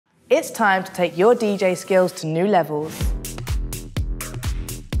It's time to take your DJ skills to new levels.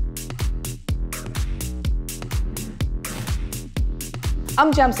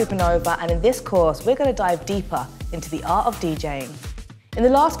 I'm Jamz Supernova, and in this course, we're going to dive deeper into the art of DJing. In the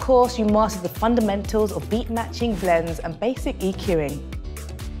last course, you mastered the fundamentals of beat matching, blends, and basic EQing.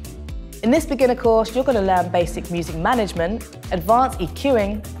 In this beginner course, you're going to learn basic music management, advanced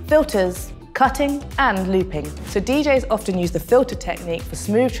EQing, filters, cutting, and looping. So DJs often use the filter technique for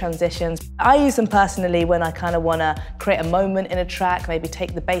smooth transitions. I use them personally when I kind of want to create a moment in a track, maybe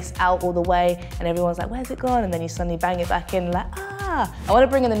take the bass out all the way, and everyone's like, where's it gone? And then you suddenly bang it back in, like, I want to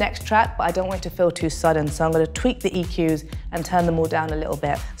bring in the next track, but I don't want it to feel too sudden, so I'm going to tweak the EQs and turn them all down a little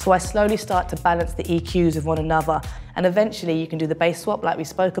bit. So I slowly start to balance the EQs with one another, and eventually you can do the bass swap like we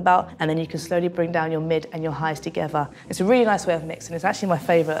spoke about, and then you can slowly bring down your mid and your highs together. It's a really nice way of mixing. It's actually my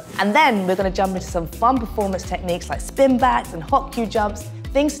favorite. And then we're going to jump into some fun performance techniques like spin backs and hot cue jumps,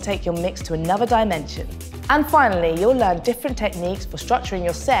 things to take your mix to another dimension. And finally, you'll learn different techniques for structuring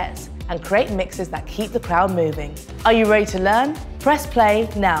your sets and create mixes that keep the crowd moving. Are you ready to learn? Press play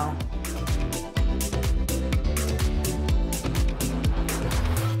now.